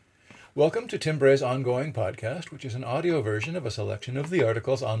Welcome to Tim Bray's Ongoing podcast, which is an audio version of a selection of the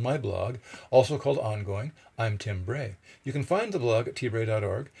articles on my blog, also called Ongoing. I'm Tim Bray. You can find the blog at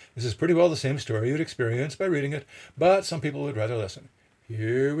tbray.org. This is pretty well the same story you'd experience by reading it, but some people would rather listen.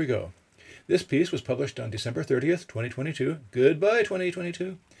 Here we go. This piece was published on December 30th, 2022. Goodbye,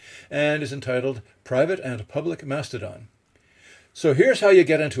 2022. And is entitled Private and Public Mastodon. So here's how you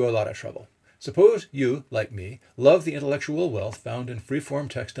get into a lot of trouble. Suppose you, like me, love the intellectual wealth found in free-form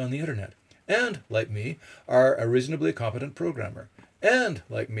text on the internet, and, like me, are a reasonably competent programmer, and,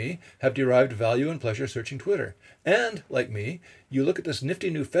 like me, have derived value and pleasure searching Twitter, and, like me, you look at this nifty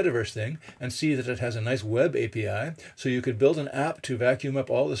new Fediverse thing and see that it has a nice web API, so you could build an app to vacuum up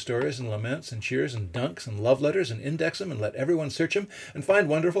all the stories and laments and cheers and dunks and love letters and index them and let everyone search them and find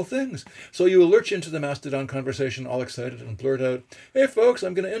wonderful things. So you will lurch into the Mastodon conversation all excited and blurt out, "Hey folks,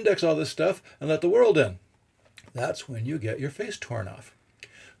 I'm going to index all this stuff and let the world in." That's when you get your face torn off.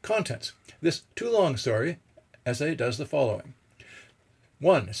 Contents. This too-long story essay does the following.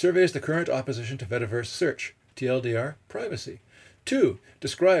 1. Surveys the current opposition to Fediverse search, TLDR, privacy. 2.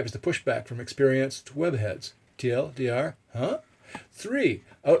 Describes the pushback from experienced webheads, TLDR, huh? 3.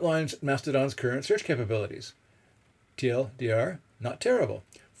 Outlines Mastodon's current search capabilities, TLDR, not terrible.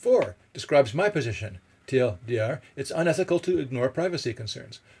 4. Describes my position, TLDR, it's unethical to ignore privacy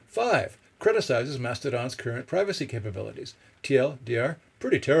concerns. 5. Criticizes Mastodon's current privacy capabilities, TLDR,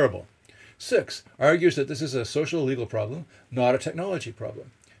 pretty terrible. 6. Argues that this is a social legal problem, not a technology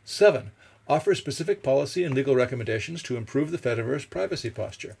problem. 7. Offers specific policy and legal recommendations to improve the Fediverse privacy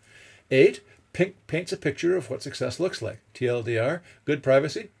posture. 8. Paints a picture of what success looks like. TLDR, good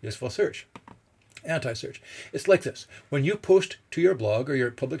privacy, useful search. Anti-search. It's like this. When you post to your blog or your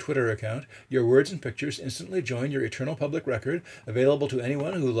public Twitter account, your words and pictures instantly join your eternal public record, available to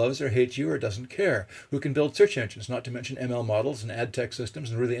anyone who loves or hates you or doesn't care, who can build search engines, not to mention ML models and ad tech systems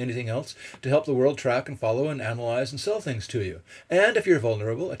and really anything else, to help the world track and follow and analyze and sell things to you. And if you're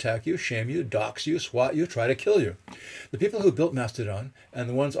vulnerable, attack you, shame you, dox you, swat you, try to kill you. The people who built Mastodon, and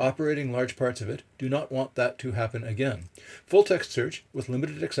the ones operating large parts of it, do not want that to happen again. Full-text search, with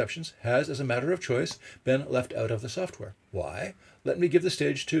limited exceptions, has, as a matter of choice, been left out of the software. Why? Let me give the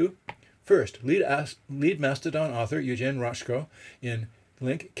stage to, first, lead Mastodon author Eugen Rochko in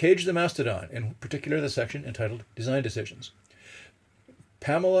link Cage the Mastodon, in particular the section entitled Design Decisions.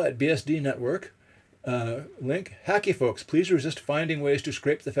 Pamela at BSD Network, link Hacky folks, please resist finding ways to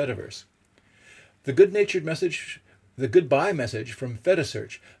scrape the Fediverse. The goodbye message from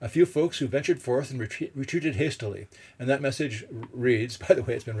FediSearch, a few folks who ventured forth and retreated hastily. And that message reads, by the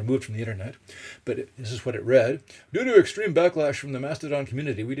way, it's been removed from the internet, but this is what it read. Due to extreme backlash from the Mastodon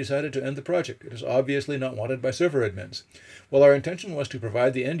community, we decided to end the project. It is obviously not wanted by server admins. While our intention was to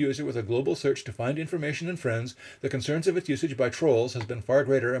provide the end user with a global search to find information and friends, the concerns of its usage by trolls has been far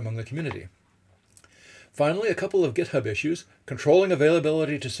greater among the community. Finally, a couple of GitHub issues, controlling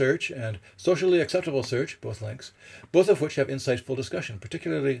availability to search and socially acceptable search, both links, both of which have insightful discussion,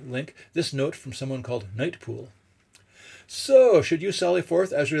 particularly link this note from someone called Nightpool. So, should you sally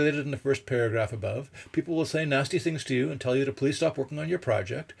forth as related in the first paragraph above, people will say nasty things to you and tell you to please stop working on your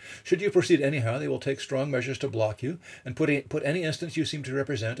project. Should you proceed anyhow, they will take strong measures to block you and put any instance you seem to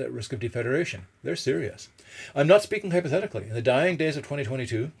represent at risk of defederation. They're serious. I'm not speaking hypothetically. In the dying days of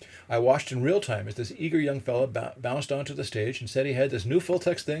 2022, I watched in real time as this eager young fellow bounced onto the stage and said he had this new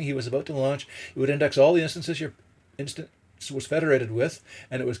full-text thing he was about to launch. It would index all the instances your instance was federated with,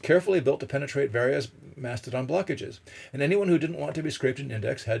 and it was carefully built to penetrate various Mastodon blockages. And anyone who didn't want to be scraped and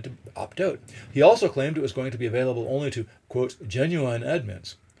indexed had to opt out. He also claimed it was going to be available only to, quote, genuine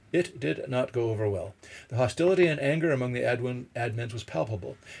admins. It did not go over well. The hostility and anger among the admins was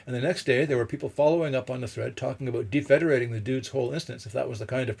palpable, and the next day there were people following up on the thread talking about defederating the dude's whole instance if that was the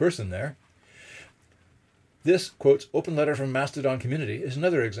kind of person there. This, quote, open letter from Mastodon community is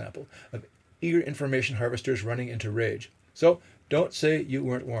another example of eager information harvesters running into rage. So, don't say you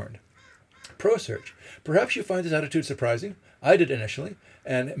weren't warned. Pro search. Perhaps you find this attitude surprising. I did initially,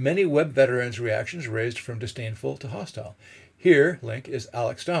 and many web veterans' reactions raised from disdainful to hostile. Here, link, is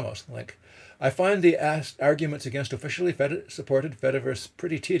Alex Damos, link. I find the arguments against officially supported Fediverse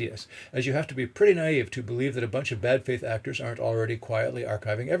pretty tedious, as you have to be pretty naive to believe that a bunch of bad faith actors aren't already quietly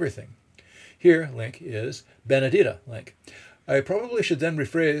archiving everything. Here, link, is Benedita, link. I probably should then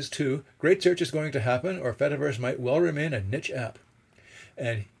rephrase to, great search is going to happen, or Fediverse might well remain a niche app.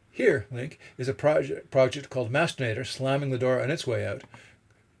 And here, link, is a project called Mastinator slamming the door on its way out.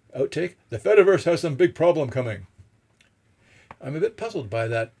 Outtake, the Fediverse has some big problem coming. I'm a bit puzzled by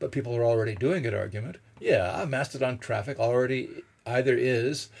that, but people are already doing it argument. Yeah, Mastodon traffic either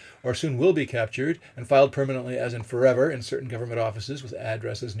is or soon will be captured and filed permanently as in forever in certain government offices with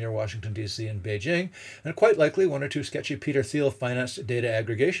addresses near Washington, D.C. and Beijing, and quite likely one or two sketchy Peter Thiel-financed data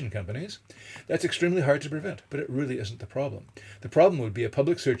aggregation companies. That's extremely hard to prevent, but it really isn't the problem. The problem would be a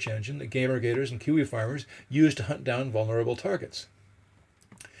public search engine that gamergaters and kiwi farmers use to hunt down vulnerable targets.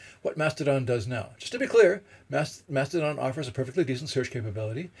 What Mastodon does now. Just to be clear, Mastodon offers a perfectly decent search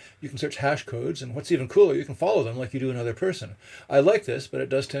capability. You can search hash codes, and what's even cooler, you can follow them like you do another person. I like this, but it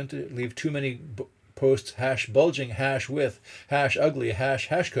does tend to leave too many posts hash bulging, hash with, hash ugly, hash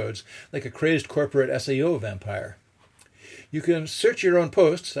codes, like a crazed corporate SEO vampire. You can search your own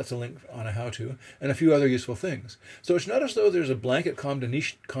posts, that's a link on a how-to, and a few other useful things. So it's not as though there's a blanket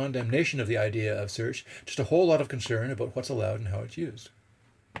condemnation of the idea of search, just a whole lot of concern about what's allowed and how it's used.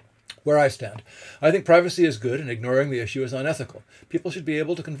 Where I stand, I think privacy is good and ignoring the issue is unethical. People should be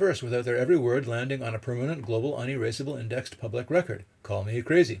able to converse without their every word landing on a permanent, global, unerasable, indexed public record. Call me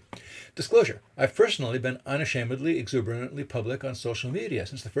crazy. Disclosure. I've personally been unashamedly, exuberantly public on social media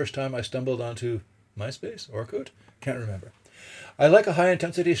since the first time I stumbled onto MySpace, Orkut? Can't remember. I like a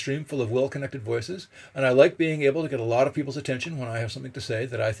high-intensity stream full of well-connected voices, and I like being able to get a lot of people's attention when I have something to say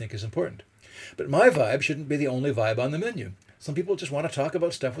that I think is important. But my vibe shouldn't be the only vibe on the menu. Some people just want to talk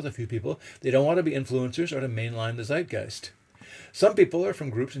about stuff with a few people. They don't want to be influencers or to mainline the zeitgeist. Some people are from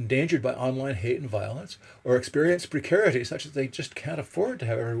groups endangered by online hate and violence or experience precarity such that they just can't afford to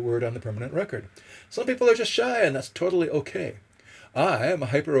have every word on the permanent record. Some people are just shy, and that's totally okay. I am a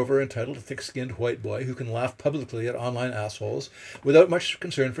hyper-over-entitled, thick-skinned white boy who can laugh publicly at online assholes without much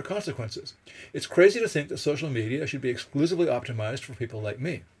concern for consequences. It's crazy to think that social media should be exclusively optimized for people like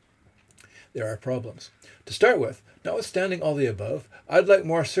me. There are problems. To start with, notwithstanding all the above, I'd like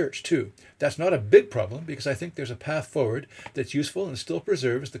more search too. That's not a big problem because I think there's a path forward that's useful and still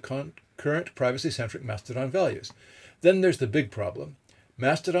preserves the current privacy-centric Mastodon values. Then there's the big problem.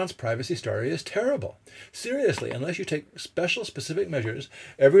 Mastodon's privacy story is terrible. Seriously, unless you take specific measures,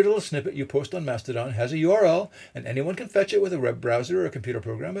 every little snippet you post on Mastodon has a URL, and anyone can fetch it with a web browser or a computer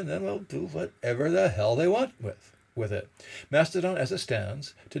program, and then do whatever the hell they want with it. Mastodon as it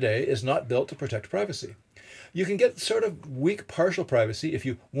stands today is not built to protect privacy. You can get sort of weak partial privacy if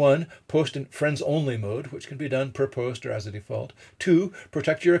you, 1, post in friends-only mode, which can be done per post or as a default, 2,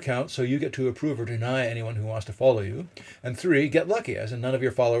 protect your account so you get to approve or deny anyone who wants to follow you, and 3, get lucky, as in none of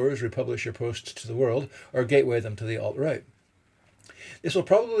your followers republish your posts to the world or gateway them to the alt-right. This will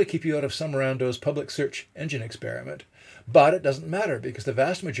probably keep you out of some rando's public search engine experiment. But it doesn't matter because the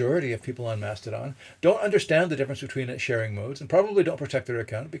vast majority of people on Mastodon don't understand the difference between its sharing modes and probably don't protect their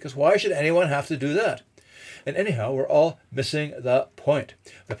account because why should anyone have to do that? And anyhow, we're all missing the point.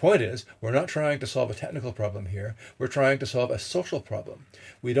 The point is, we're not trying to solve a technical problem here. We're trying to solve a social problem.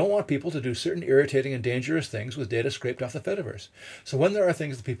 We don't want people to do certain irritating and dangerous things with data scraped off the Fediverse. So when there are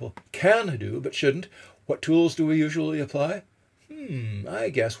things that people can do but shouldn't, what tools do we usually apply? I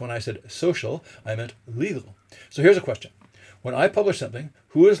guess when I said social, I meant legal. So here's a question. When I publish something,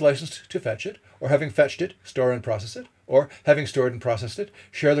 who is licensed to fetch it, or having fetched it, store and process it, or having stored and processed it,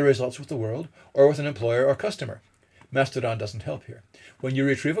 share the results with the world, or with an employer or customer? Mastodon doesn't help here. When you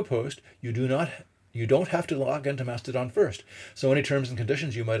retrieve a post, you don't have to log into Mastodon first, so any terms and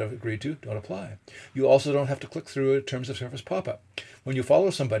conditions you might have agreed to don't apply. You also don't have to click through a terms of service pop-up. When you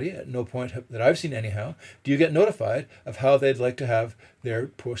follow somebody, at no point that I've seen anyhow, do you get notified of how they'd like to have their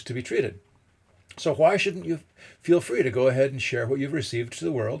post to be treated. So why shouldn't you feel free to go ahead and share what you've received to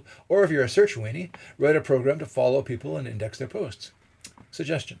the world, or if you're a search weenie, write a program to follow people and index their posts?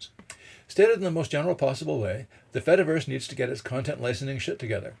 Suggestions. Stated in the most general possible way, the Fediverse needs to get its content licensing shit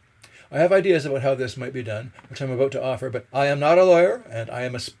together. I have ideas about how this might be done, which I'm about to offer, but I am not a lawyer, and I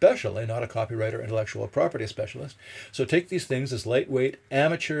am especially not a copyright or intellectual property specialist, so take these things as lightweight,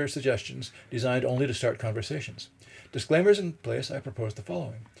 amateur suggestions designed only to start conversations. Disclaimers in place, I propose the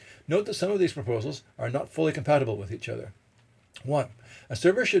following. Note that some of these proposals are not fully compatible with each other. 1. A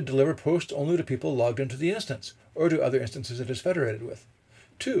server should deliver posts only to people logged into the instance, or to other instances it is federated with.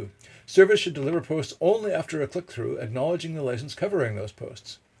 2. Servers should deliver posts only after a click-through acknowledging the license covering those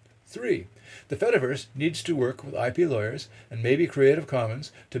posts. 3. The Fediverse needs to work with IP lawyers and maybe Creative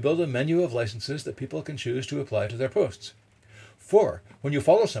Commons to build a menu of licenses that people can choose to apply to their posts. 4. When you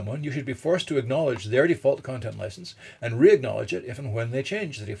follow someone, you should be forced to acknowledge their default content license and re-acknowledge it if and when they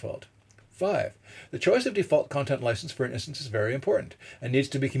change the default. 5. The choice of default content license for an instance is very important and needs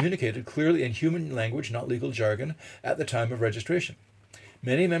to be communicated clearly in human language, not legal jargon, at the time of registration.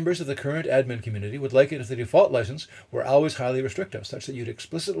 Many members of the current admin community would like it if the default license were always highly restrictive, such that you'd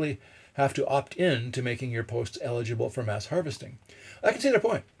explicitly have to opt in to making your posts eligible for mass harvesting. I can see their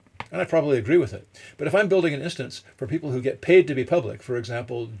point. and I probably agree with it. But if I'm building an instance for people who get paid to be public, for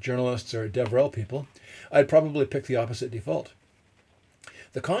example, journalists or DevRel people, I'd probably pick the opposite default.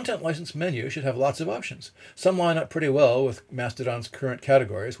 The content license menu should have lots of options. Some line up pretty well with Mastodon's current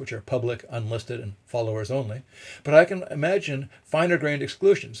categories, which are public, unlisted, and followers only. But I can imagine finer-grained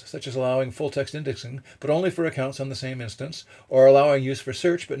exclusions, such as allowing full-text indexing, but only for accounts on the same instance, or allowing use for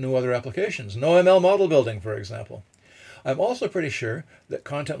search but no other applications. No ML model building, for example. I'm also pretty sure that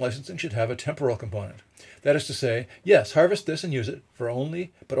content licensing should have a temporal component. That is to say, yes, harvest this and use it but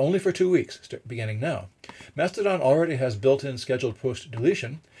only for 2 weeks, beginning now. Mastodon already has built-in scheduled post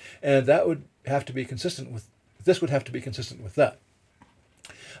deletion, and this would have to be consistent with that.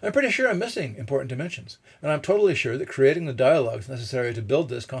 I'm pretty sure I'm missing important dimensions, and I'm totally sure that creating the dialogues necessary to build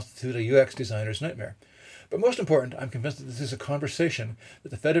this constitute a UX designer's nightmare. But most important, I'm convinced that this is a conversation that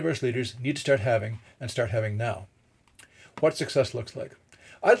the Fediverse leaders need to start having, and start having now. What success looks like.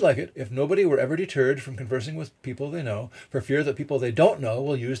 I'd like it if nobody were ever deterred from conversing with people they know for fear that people they don't know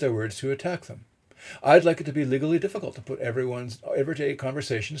will use their words to attack them. I'd like it to be legally difficult to put everyone's everyday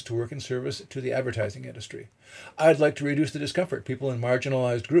conversations to work in service to the advertising industry. I'd like to reduce the discomfort people in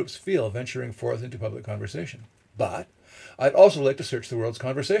marginalized groups feel venturing forth into public conversation. But I'd also like to search the world's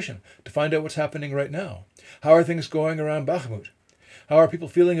conversation to find out what's happening right now. How are things going around Bakhmut? How are people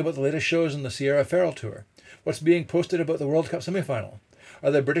feeling about the latest shows on the Sierra Feral Tour? What's being posted about the World Cup semifinal? Are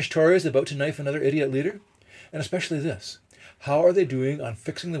the British Tories about to knife another idiot leader? And especially this. How are they doing on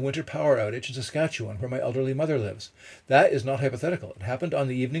fixing the winter power outage in Saskatchewan, where my elderly mother lives? That is not hypothetical. It happened on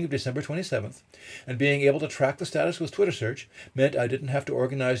the evening of December 27th, and being able to track the status with Twitter search meant I didn't have to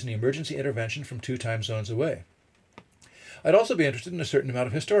organize an emergency intervention from 2 time zones away. I'd also be interested in a certain amount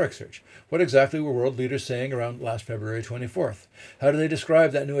of historic search. What exactly were world leaders saying around last February 24th? How do they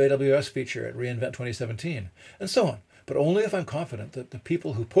describe that new AWS feature at reInvent 2017? And so on. But only if I'm confident that the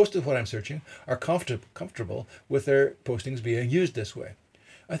people who posted what I'm searching are comfortable with their postings being used this way.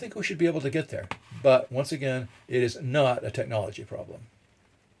 I think we should be able to get there. But once again, it is not a technology problem.